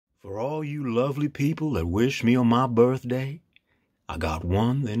For all you lovely people that wish me on my birthday, I got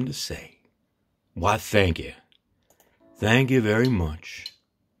one thing to say. Why, thank you. Thank you very much.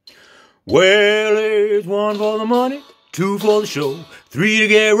 Well, it's 1 for the money, 2 for the show, 3 to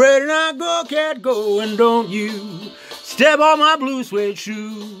get ready, now go, cat, go, and don't you step on my blue suede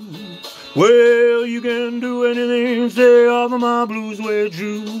shoe. Well, you can do anything, stay off of my blue suede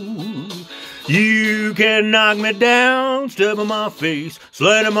shoe. You can knock me down, step on my face,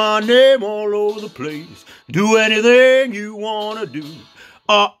 slander my name all over the place. Do anything you wanna do.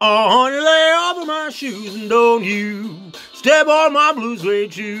 Honey, lay off of my shoes and don't you step on my blue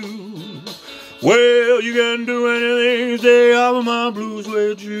suede shoes. Well, you can do anything, stay off of my blue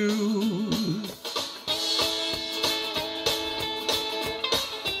suede shoes.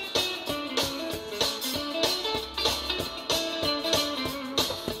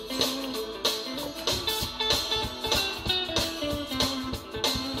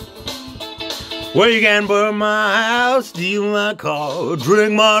 Well, you can burn my house, steal my car,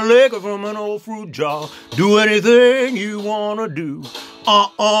 drink my liquor from an old fruit jar. Do anything you wanna do.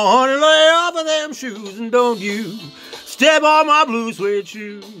 Honey, lay off of them shoes and don't you step on my blue suede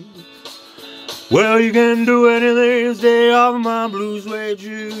shoes. Well, you can do anything, stay off of my blue suede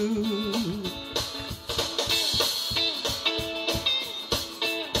shoes.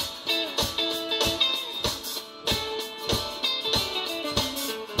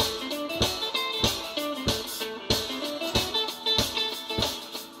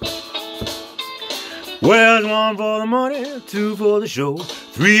 Well, it's 1 for the money, 2 for the show,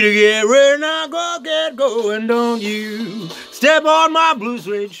 3 to get ready, now go, get go, and don't you step on my blue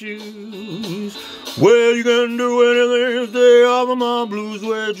suede shoes. Well, you can do anything, stay off of my blue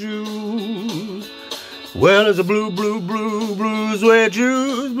suede shoes. Well, it's a blue suede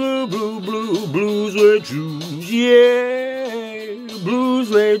shoes, blue suede shoes, yeah, blue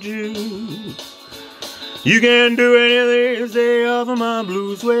suede shoes. You can do anything, stay off of my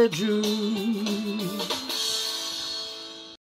blue suede shoes.